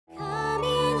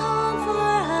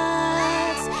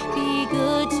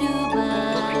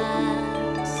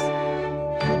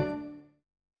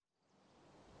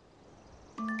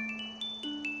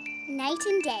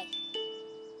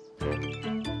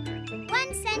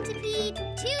centipede,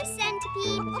 2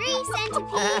 centipede, 3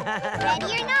 centipede. Ready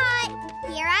or not,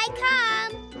 here I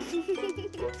come.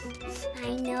 I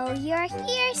know you're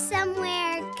here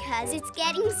somewhere, 'cause it's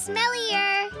getting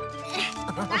smellier.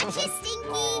 Gotcha,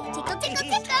 Stinky. Tickle, tickle,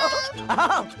 tickle.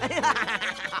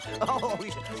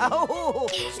 Oh,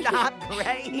 stop,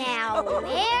 Grace. Now,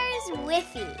 where's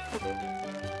Whiffy?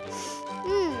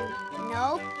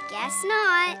 Nope, guess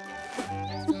not.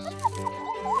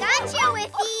 Gotcha,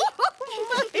 Whiffy.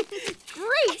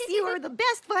 Grace, you are the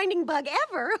best finding bug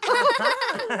ever.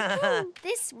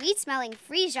 This sweet-smelling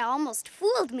freesia almost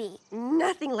fooled me.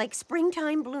 Nothing like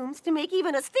springtime blooms to make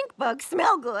even a stink bug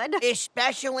smell good.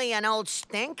 Especially an old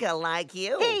stinker like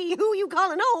you. Hey, who you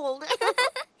calling old?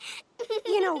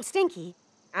 You know, Stinky,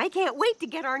 I can't wait to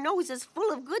get our noses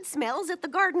full of good smells at the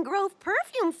Garden Grove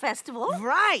Perfume Festival.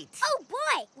 Right. Oh,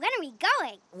 boy, when are we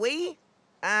going? We?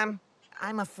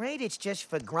 I'm afraid it's just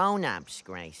for grown-ups,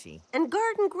 Gracie. And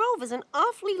Garden Grove is an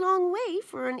awfully long way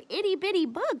for an itty-bitty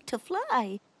bug to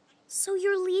fly. So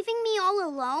you're leaving me all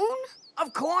alone?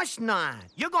 Of course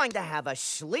not. You're going to have a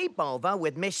sleepover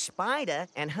with Miss Spider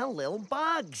and her little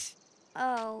bugs.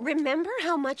 Oh. Remember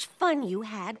how much fun you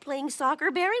had playing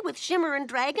Soccerberry with Shimmer and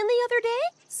Dragon the other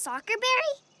day?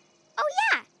 Soccerberry? Oh,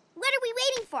 yeah. What are we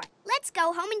waiting for? Let's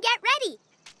go home and get ready.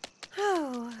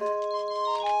 Oh.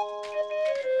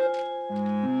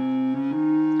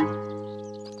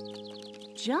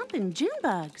 Jumpin' June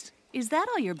bugs. Is that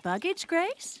all your buggage,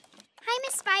 Grace? Hi,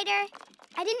 Miss Spider.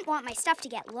 I didn't want my stuff to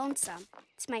get lonesome.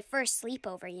 It's my first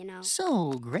sleepover, you know.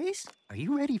 So, Grace, are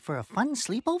you ready for a fun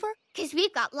sleepover? 'Cause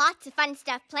we've got lots of fun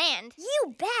stuff planned.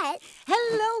 You bet.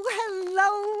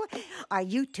 Hello. Are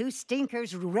you two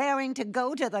stinkers raring to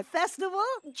go to the festival?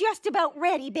 Just about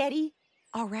ready, Betty.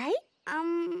 All right?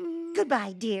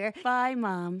 Goodbye, dear. Bye,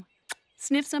 Mom.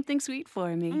 Sniff something sweet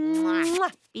for me.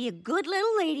 Mwah. Be a good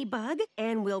little ladybug,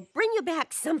 and we'll bring you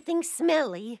back something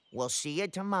smelly. We'll see you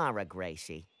tomorrow,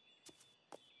 Gracie.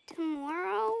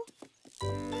 Tomorrow?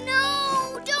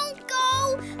 No, don't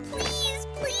go. Please,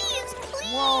 please,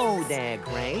 please. Whoa there,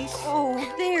 Grace. Oh,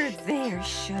 there,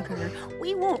 sugar.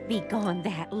 We won't be gone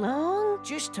that long.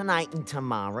 Just tonight and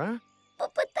tomorrow.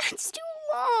 But that's too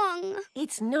long.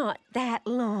 It's not that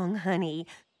long, honey.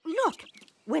 Look,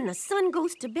 when the sun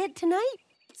goes to bed tonight,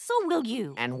 so will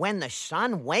you. And when the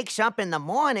sun wakes up in the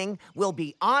morning, we'll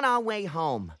be on our way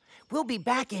home. We'll be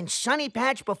back in Sunny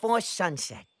Patch before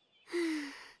sunset.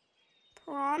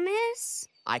 Promise?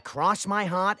 I cross my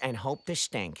heart and hope to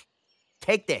stink.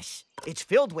 Take this. It's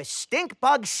filled with stink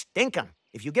bug stinkum.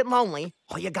 If you get lonely,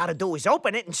 all you gotta do is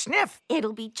open it and sniff.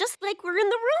 It'll be just like we're in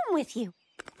the room with you.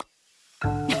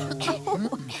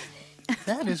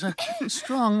 That is a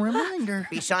strong reminder.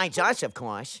 Besides us, of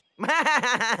course.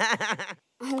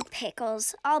 Oh,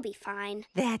 Pickles, I'll be fine.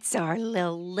 That's our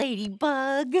little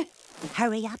ladybug.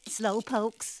 Hurry up,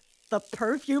 slowpokes. The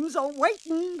perfumes are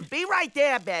waiting. Be right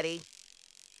there, Betty.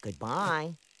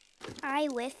 Goodbye. Bye,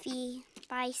 Whiffy.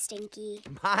 Bye, Stinky.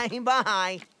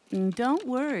 Bye-bye. Don't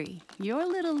worry. Your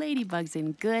little ladybug's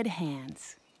in good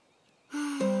hands.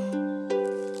 Come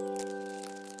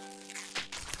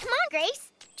on, Grace.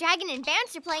 Dragon and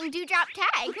Bounce are playing Dewdrop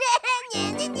Tag.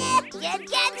 Can't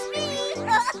catch me.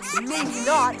 Maybe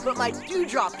not, but my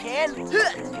dewdrop can.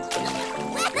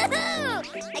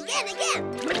 Again.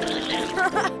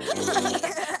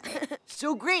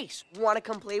 So, Grace, want to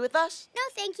come play with us? No,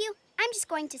 thank you. I'm just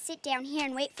going to sit down here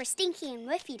and wait for Stinky and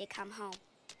Whiffy to come home.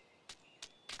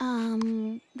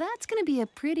 That's gonna be a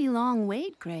pretty long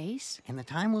wait, Grace. And the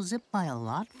time will zip by a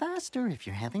lot faster if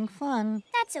you're having fun.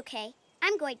 That's okay.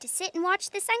 I'm going to sit and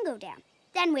watch the sun go down,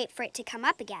 then wait for it to come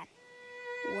up again.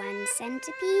 1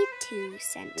 centipede, 2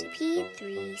 centipede,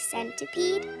 3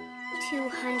 centipede,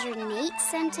 208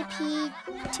 centipede,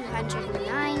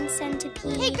 209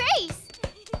 centipede. Hey, Grace!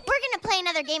 We're gonna play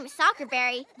another game of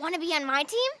Soccerberry. Wanna be on my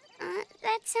team?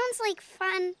 That sounds like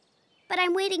fun, but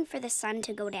I'm waiting for the sun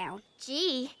to go down.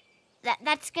 Gee,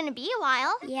 that's gonna be a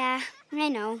while. Yeah, I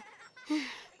know.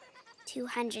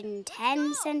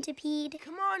 210 centipede.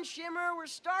 Come on, Shimmer, we're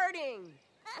starting.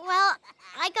 Well,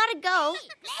 I gotta go.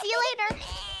 See you later.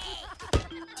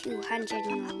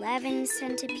 211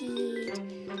 centipede.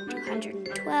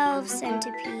 212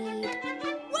 centipede.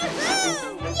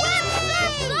 Woohoo! Yay!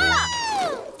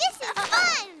 This is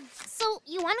fun! So,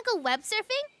 you wanna go web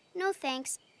surfing? No,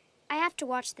 thanks. I have to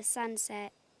watch the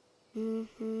sunset. All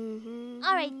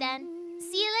right, then.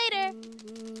 See you later.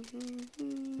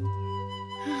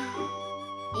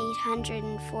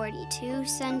 842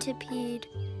 centipede.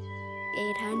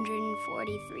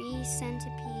 843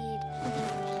 centipede.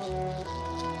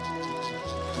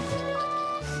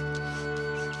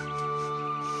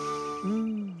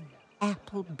 Apple.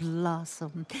 apple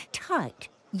blossom, tart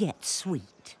yet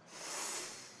sweet.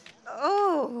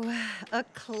 Oh, a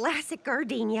classic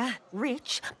gardenia.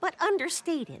 Rich, but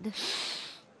understated.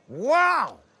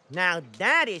 Wow! Now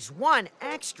that is one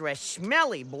extra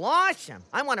smelly blossom.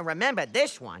 I want to remember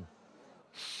this one.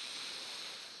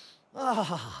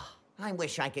 Oh, I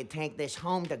wish I could take this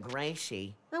home to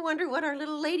Gracie. I wonder what our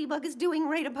little ladybug is doing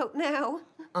right about now.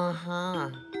 Uh-huh.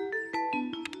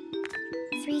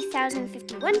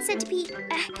 3,051 centipede.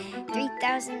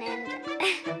 3,000 and...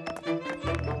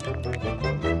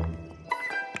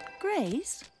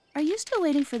 Grace, are you still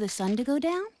waiting for the sun to go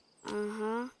down?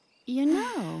 Uh-huh. You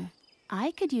know,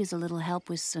 I could use a little help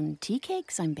with some tea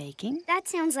cakes I'm baking. That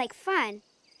sounds like fun.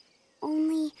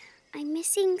 Only I'm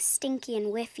missing Stinky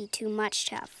and Whiffy too much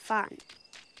to have fun.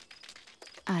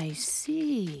 I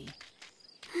see.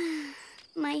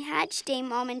 My hatch day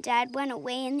Mom and Dad went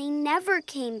away and they never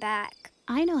came back.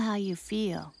 I know how you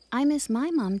feel. I miss my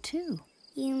mom, too.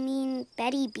 You mean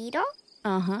Betty Beetle?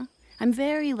 Uh-huh. I'm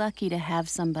very lucky to have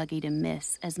somebody to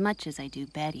miss as much as I do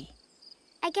Betty.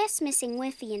 I guess missing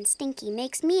Whiffy and Stinky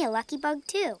makes me a lucky bug,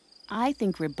 too. I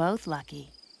think we're both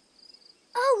lucky.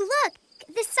 Oh, look!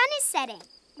 The sun is setting.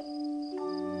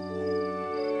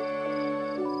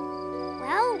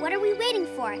 Well, what are we waiting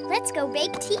for? Let's go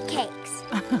bake tea cakes.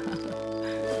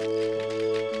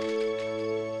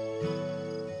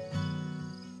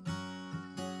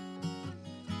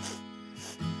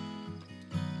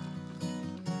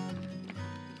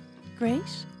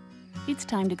 Grace, it's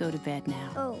time to go to bed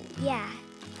now. Oh, yeah.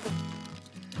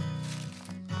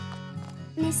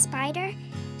 Miss Spider,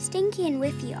 Stinky and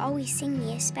Whiffy always sing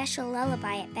me a special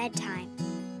lullaby at bedtime.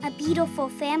 A beautiful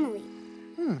family.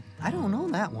 I don't know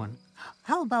that one.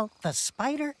 How about the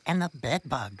spider and the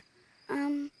bedbug?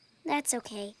 That's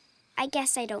okay. I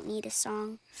guess I don't need a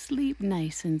song. Sleep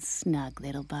nice and snug,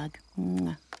 little bug.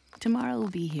 Mwah. Tomorrow will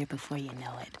be here before you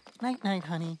know it. Night-night,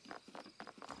 honey.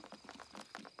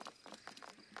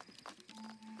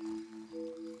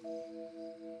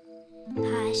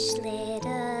 Hush,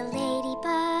 little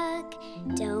ladybug,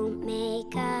 don't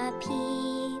make a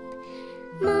peep.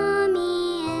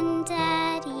 Mommy and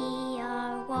Daddy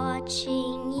are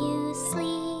watching you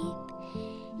sleep.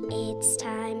 It's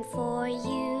time for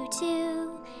you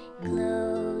to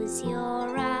close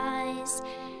your eyes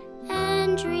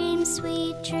and dream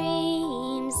sweet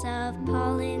dreams of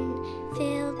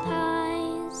pollen-filled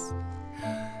pies.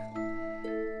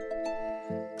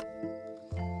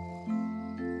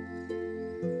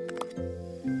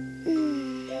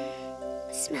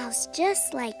 Smells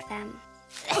just like them.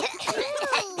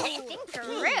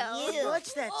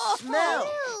 What's that smell?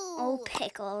 Oh,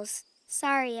 pickles.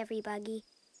 Sorry, everybody.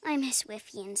 I miss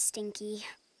Whiffy and Stinky.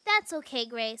 That's okay,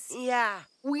 Grace. Yeah,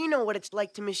 we know what it's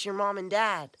like to miss your mom and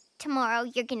dad. Tomorrow,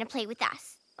 you're gonna play with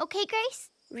us. Okay, Grace?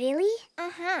 Really?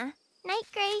 Uh-huh.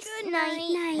 Night, Grace. Good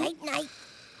night. Night-night.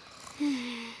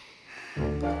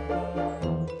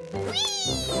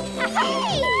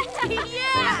 Hey!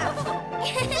 Yeah!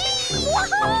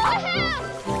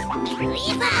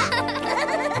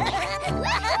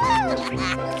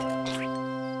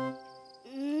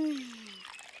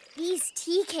 These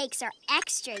tea cakes are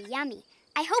extra yummy.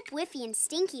 I hope Whiffy and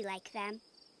Stinky like them.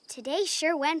 Today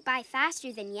sure went by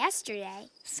faster than yesterday.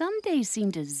 Some days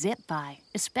seem to zip by,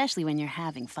 especially when you're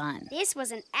having fun. This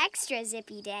was an extra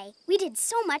zippy day. We did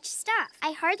so much stuff.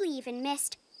 I hardly even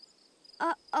missed...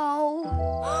 Uh-oh.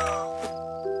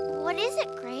 What is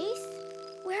it, Grace?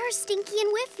 Where are Stinky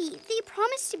and Whiffy? They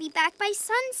promised to be back by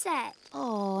sunset.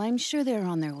 Oh, I'm sure they're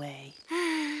on their way.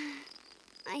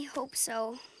 I hope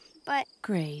so, but...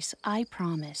 Grace, I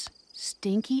promise,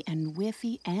 Stinky and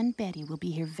Whiffy and Betty will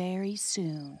be here very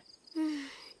soon.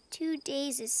 2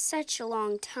 days is such a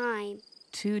long time.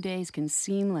 2 days can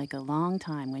seem like a long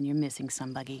time when you're missing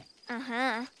somebody.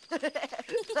 Uh-huh.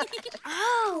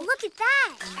 Oh, look at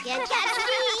that! You catch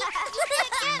me!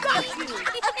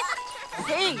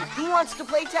 Hey, who wants to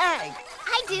play tag?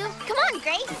 I do. Come on,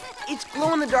 Grace. It's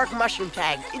glow-in-the-dark mushroom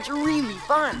tag. It's really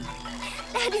fun.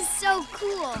 That is so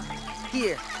cool.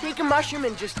 Here, take a mushroom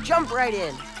and just jump right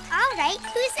in. All right,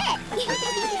 who's it?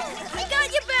 I got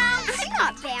you, Bounce. I'm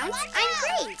not Bounce. I'm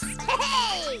Grace.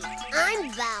 Hey,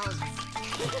 I'm Bounce.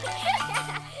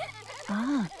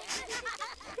 Ah.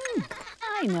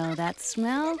 I know that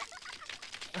smell.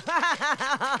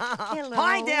 Hello.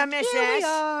 Hi there, Miss Here we S.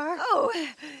 are. Oh,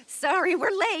 sorry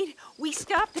we're late. We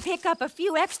stopped to pick up a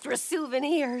few extra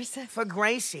souvenirs. For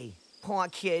Gracie. Poor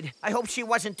kid. I hope she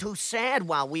wasn't too sad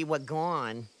while we were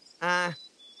gone.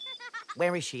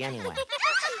 Where is she anyway?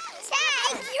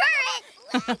 Tag,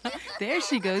 you're it. There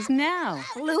she goes now.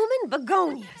 Bloomin'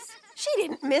 begonias. She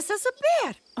didn't miss us a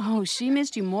bit. Oh, she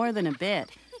missed you more than a bit.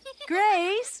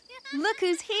 Grace, look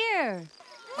who's here.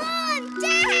 Mom,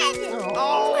 Dad!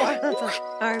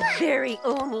 Oh! Our very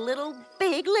own little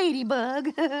big ladybug.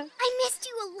 I missed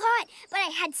you a lot, but I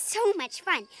had so much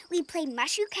fun. We played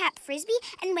mushroom cap frisbee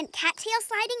and went cattail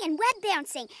sliding and web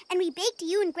bouncing, and we baked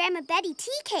you and Grandma Betty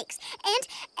tea cakes, and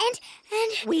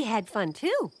We had fun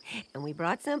too, and we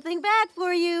brought something back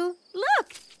for you.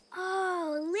 Look.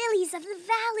 oh, lilies of the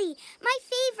valley, my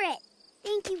favorite.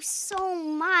 Thank you so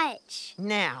much.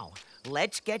 Now,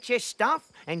 let's get your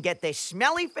stuff and get this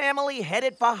smelly family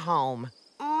headed for home.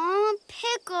 Aw,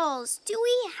 Pickles, do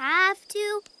we have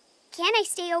to? Can I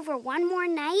stay over one more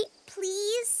night,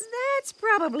 please? That's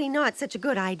probably not such a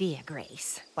good idea,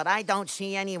 Grace. But I don't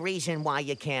see any reason why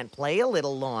you can't play a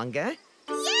little longer.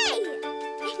 Yay!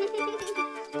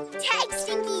 Tag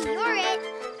Stinky, you're it.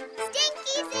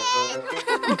 Stinky's it.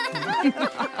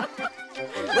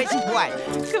 Which what?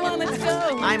 Come on, let's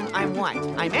go. I'm what?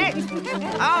 I'm it?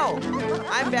 Oh,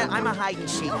 I'm a hide and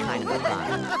seek kind of a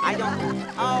guy. I don't.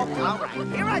 Oh, all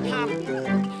right. Here I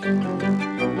come.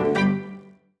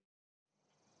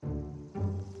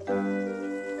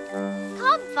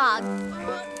 Cob fog.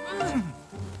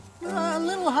 A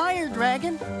little higher,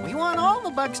 Dragon. We want all the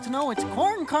bugs to know it's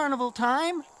corn carnival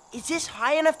time. Is this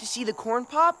high enough to see the corn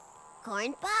pop?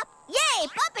 Corn pop? Yay,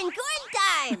 poppin' corn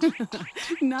time!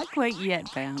 Not quite yet,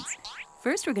 Bounce.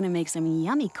 First, we're gonna make some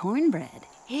yummy cornbread.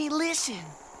 Hey, listen.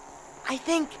 I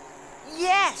think,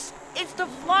 yes, it's the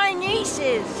Flying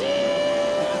Aces.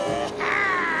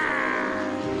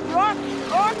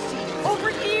 Roxy, over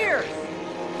here.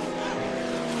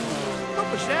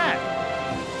 What was that?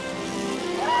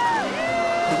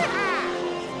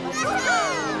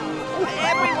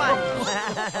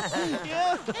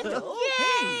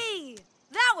 Yay!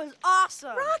 That was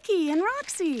awesome. Rocky and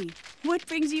Roxy, what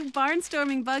brings you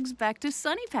barnstorming bugs back to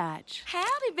Sunny Patch?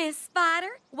 Howdy, Miss Spider.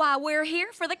 Why, we're here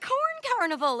for the corn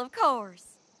carnival, of course.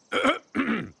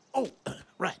 Oh,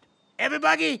 right.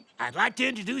 Everybody, I'd like to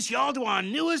introduce y'all to our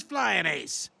newest flying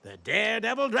ace, the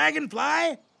daredevil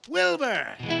dragonfly,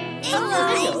 Wilbur.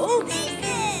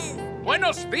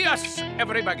 Buenos dias,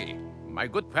 everybody. My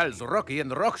good pals Rocky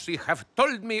and Roxy have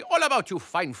told me all about you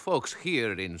fine folks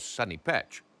here in Sunny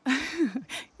Patch.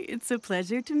 It's a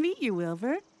pleasure to meet you,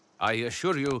 Wilbur. I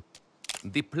assure you,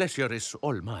 the pleasure is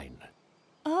all mine.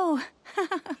 Oh,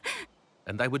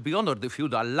 And I would be honored if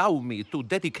you'd allow me to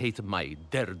dedicate my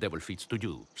daredevil feats to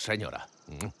you, senora.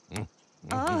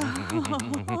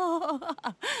 oh.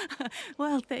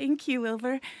 Well, thank you,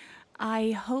 Wilbur.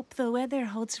 I hope the weather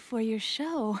holds for your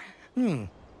show.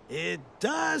 It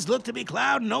does look to be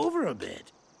clouding over a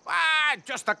bit. Ah,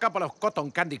 just a couple of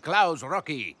cotton candy clouds,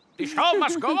 Rocky. The show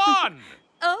must go on.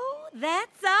 Oh,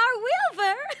 that's our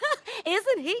Wilbur.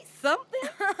 Isn't he something?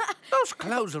 Those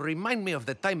clouds remind me of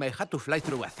the time I had to fly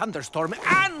through a thunderstorm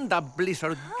and a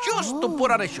blizzard just to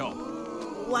put on a show.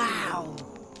 Wow.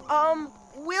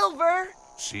 Wilbur,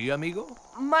 See, amigo?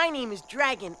 my name is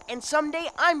Dragon, and someday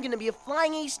I'm gonna be a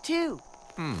flying ace too.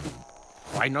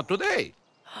 Why not today?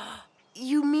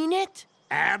 You mean it?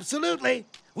 Absolutely.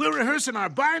 We're rehearsing our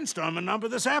barnstorming number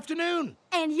this afternoon.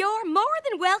 And you're more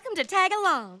than welcome to tag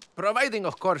along. Providing,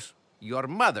 of course, your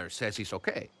mother says it's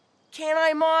okay. Can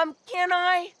I, Mom? Can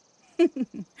I?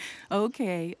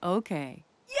 Okay.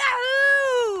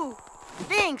 Yahoo!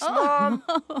 Thanks, Mom.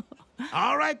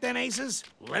 All right then, aces.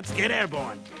 Let's get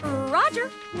airborne. Roger.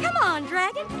 Come on,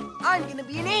 Dragon. I'm gonna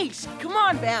be an ace. Come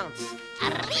on, Bounce.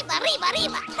 Arriba, arriba,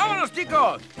 arriba. Vámonos,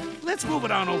 chicos! Let's move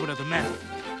it on over to the meadow.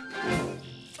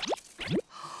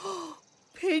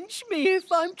 Pinch me if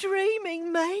I'm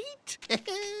dreaming, mate.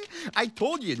 I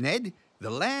told you, Ned. The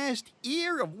last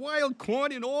ear of wild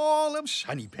corn in all of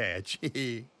Sunny Patch.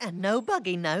 And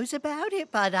nobody knows about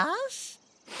it but us.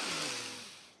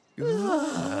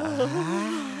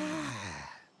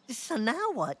 So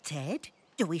now what, Ted?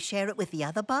 Do we share it with the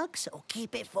other bugs or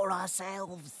keep it for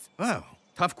ourselves? Well,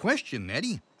 tough question,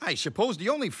 Neddy. I suppose the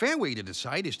only fair way to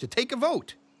decide is to take a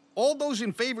vote. All those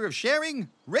in favor of sharing,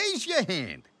 raise your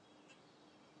hand.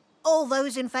 All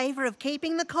those in favor of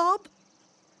keeping the cob?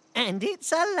 And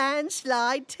it's a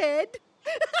landslide, Ted.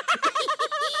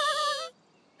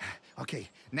 Okay,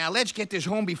 now let's get this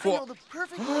home I before... know the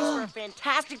perfect place for a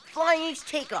fantastic flying ace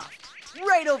takeoff.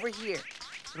 Right over here.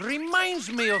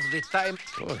 Reminds me of the time...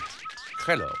 Oh,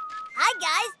 hello.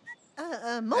 Hi,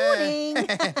 guys. Morning.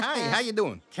 Hi, how you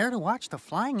doing? Care to watch the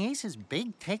Flying Aces'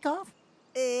 big takeoff?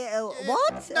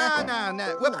 What?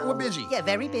 No. We're busy. Yeah,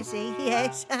 very busy,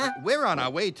 yes. We're on our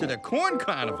way to the corn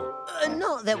carnival.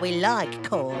 Not that we like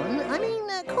corn. I mean,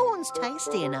 corn's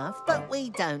tasty enough, but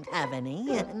we don't have any.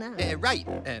 No. Right.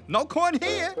 No corn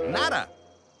here. Nada.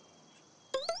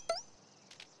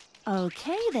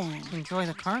 Okay, then. Enjoy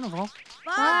the carnival.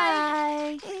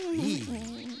 Bye.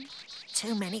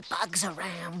 Too many bugs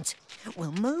around.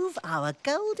 We'll move our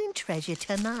golden treasure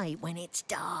tonight when it's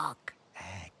dark.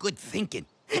 Good thinking.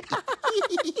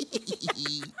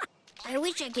 I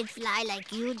wish I could fly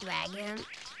like you, Dragon.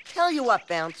 Tell you what,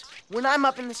 Bounce. When I'm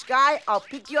up in the sky, I'll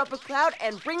pick you up a cloud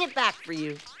and bring it back for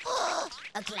you.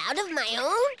 A cloud of my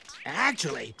own?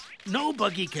 Actually, no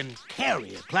buggy can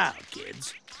carry a cloud,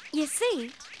 kids. You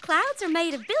see, clouds are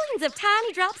made of billions of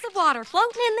tiny drops of water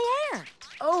floating in the air.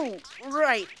 Oh,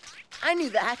 right. I knew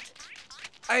that.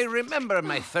 I remember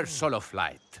my first solo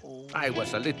flight. I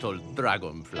was a little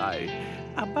dragonfly.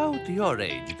 About your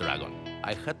age, Dragon.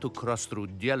 I had to cross through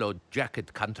Yellow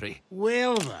Jacket country.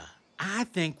 Wilbur, I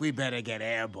think we better get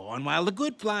airborne while the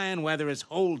good flying weather is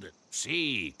holding.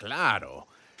 Sí, claro.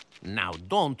 Now,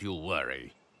 don't you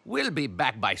worry. We'll be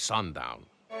back by sundown.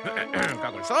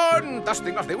 Goggles on,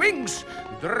 dusting off the wings.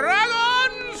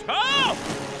 Dragons, up!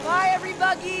 Bye,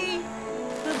 everybody.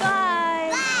 Goodbye.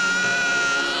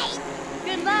 Bye!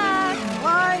 Good luck.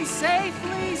 Fly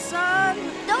safely, son.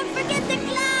 Don't forget the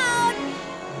cloud!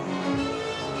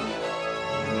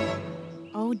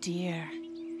 Oh, dear.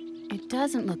 It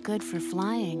doesn't look good for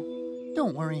flying.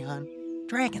 Don't worry, hon.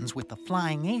 Dragon's with the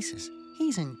flying aces.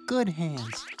 He's in good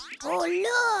hands. Oh,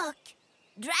 look!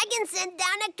 Dragon sent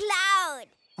down a cloud!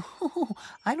 Oh,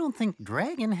 I don't think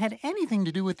Dragon had anything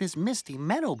to do with this misty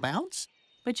meadow, Bounce.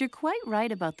 But you're quite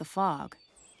right about the fog.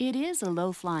 It is a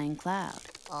low-flying cloud.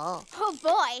 Oh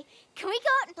boy! Can we go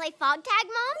out and play fog tag,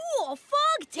 Mom? Ooh,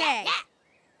 fog tag!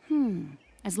 Yeah.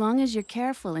 As long as you're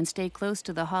careful and stay close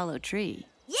to the hollow tree.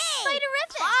 Yay!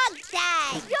 Spider-rific! Fog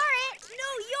tag! You're it! No,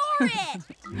 you're it!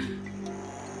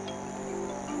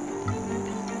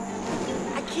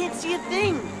 I can't see a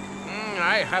thing.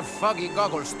 I have foggy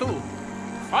goggles, too.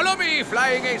 Follow me,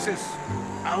 flying aces.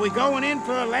 Are we going in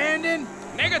for a landing?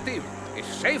 Negative. It's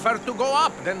safer to go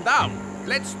up than down.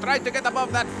 Let's try to get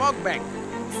above that fog bank.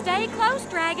 Stay close,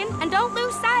 Dragon, and don't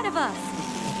lose sight of us.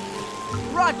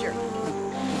 Roger.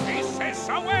 Aces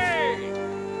away!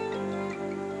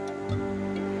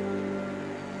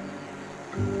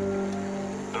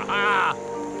 Aha!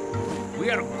 We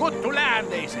are good to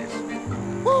land, aces.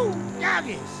 Woo!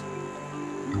 Doggies!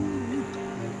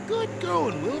 Good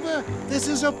going, Wilbur. This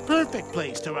is a perfect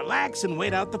place to relax and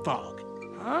wait out the fog.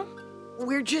 Huh?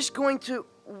 We're just going to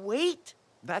wait?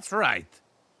 That's right.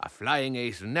 A flying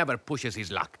ace never pushes his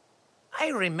luck. I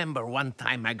remember one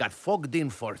time I got fogged in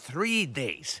for 3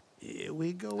 days. Here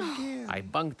we go again. I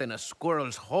bunked in a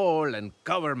squirrel's hole and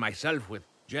covered myself with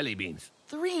jelly beans.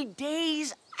 3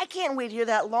 days? I can't wait here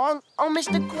that long. I'll miss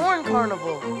the corn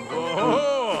carnival.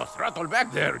 Oh, throttle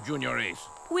back there, Junior Ace.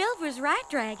 Wilbur's right,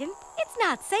 Dragon. It's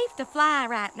not safe to fly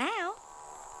right now.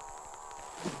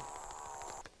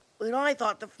 But I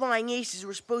thought the flying aces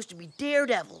were supposed to be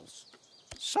daredevils.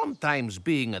 Sometimes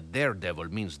being a daredevil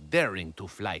means daring to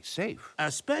fly safe.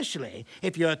 Especially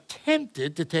if you're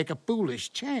tempted to take a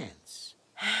foolish chance.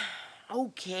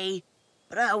 Okay,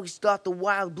 but I always thought the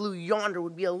wild blue yonder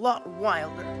would be a lot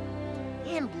wilder.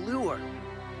 And bluer.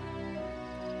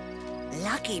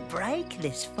 Lucky break,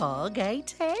 this fog, eh,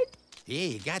 Ted? Yeah,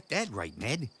 you got that right,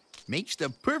 Ned. Makes the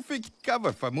perfect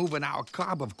cover for moving our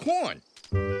cob of corn.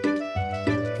 Who's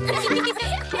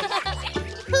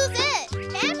it?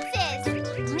 Bamses!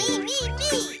 Me!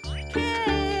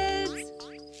 Kids!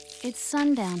 It's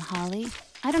sundown, Holly.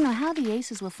 I don't know how the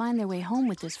aces will find their way home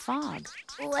with this fog.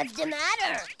 What's the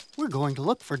matter? We're going to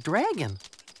look for Dragon.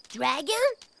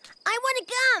 Dragon? I want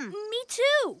to come. Me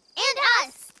too. And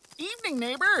us. Evening,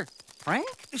 neighbor. Frank?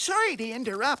 Sorry to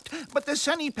interrupt, but the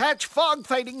Sunny Patch Fog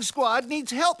Fighting Squad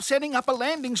needs help setting up a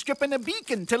landing strip and a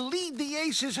beacon to lead the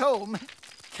aces home.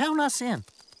 Count us in.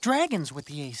 Dragon's with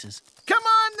the aces. Come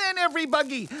on then,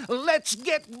 everybody. Let's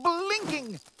get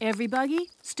blinking. Everybody,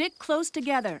 stick close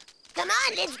together. Come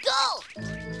on, let's go.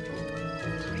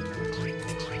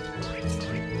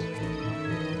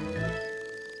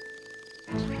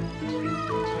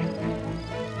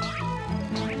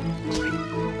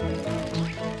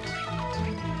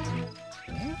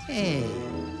 Hey,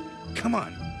 come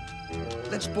on.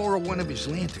 Let's borrow one of his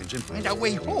lanterns and find our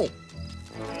way home.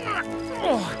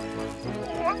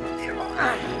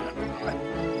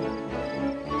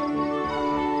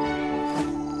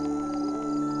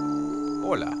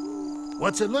 Hola.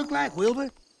 What's it look like, Wilbur?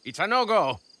 It's a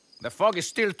no-go. The fog is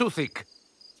still too thick.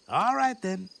 All right,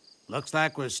 then. Looks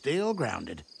like we're still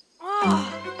grounded.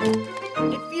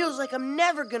 It feels like I'm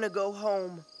never gonna go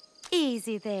home.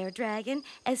 Easy there, Dragon.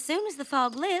 As soon as the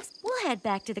fog lifts, we'll head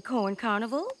back to the Corn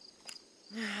Carnival.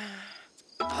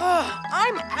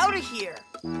 I'm out of here.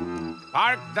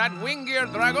 Park that wing gear,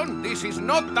 Dragon. This is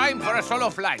no time for a solo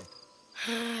flight.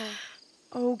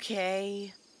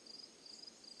 Okay.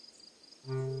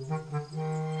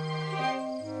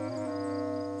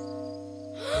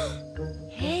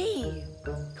 Hey!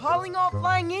 Calling all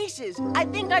flying aces. I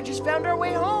think I just found our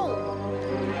way home.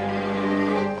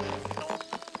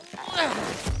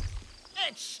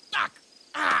 It's stuck.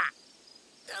 Oh,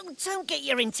 don't get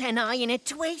your antennae in a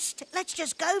twist. Let's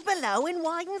just go below and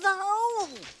widen the hole.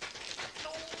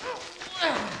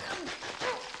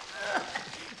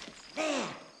 There.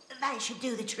 That should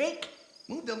do the trick.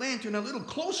 Move the lantern a little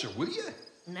closer, will you?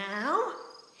 Now,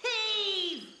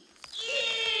 heave!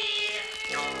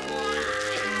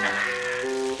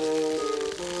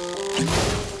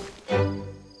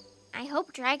 I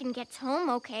hope Dragon gets home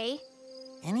okay.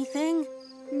 Anything?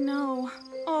 No.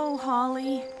 Oh,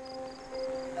 Holly.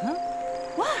 Huh?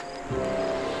 What?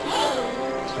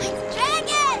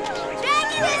 Dragon!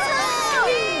 Dragon is home!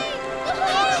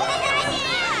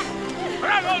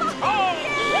 Dragon's home!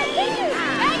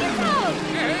 Dragon's home!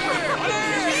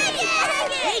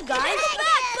 Hey, guys! Come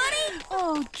back, buddy!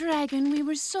 Oh, Dragon, we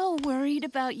were so worried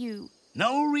about you.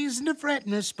 No reason to fret,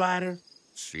 Miss Spider.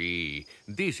 See,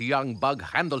 this young bug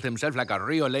handled himself like a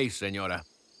real ace, Senora.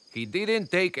 He didn't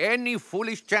take any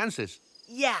foolish chances.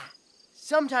 Yeah.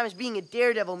 Sometimes being a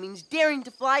daredevil means daring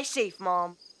to fly safe,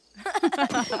 Mom.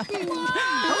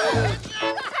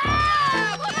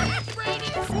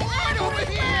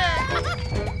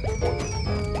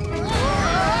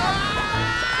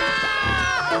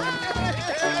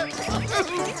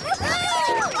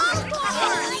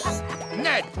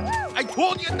 Ned, I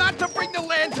told you not to bring the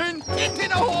lantern into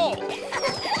the hole.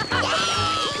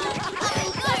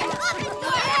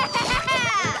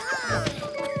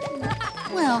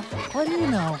 Well, what do you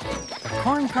know? The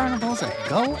Corn Carnival's a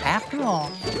go after all.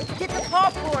 Get the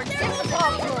popcorn! Get the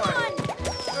popcorn!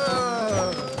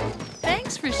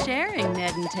 Thanks for sharing,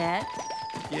 Ned and Ted.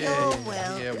 Yeah,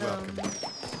 welcome.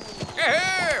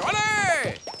 Hey,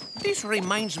 ole! This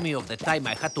reminds me of the time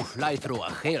I had to fly through a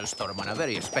hailstorm on a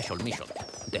very special mission.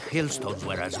 The hailstones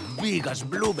were as big as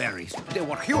blueberries. They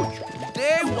were huge.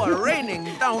 They were raining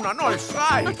down on all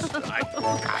sides. Ay,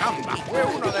 caramba, fue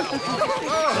uno de los...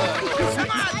 Come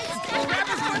on!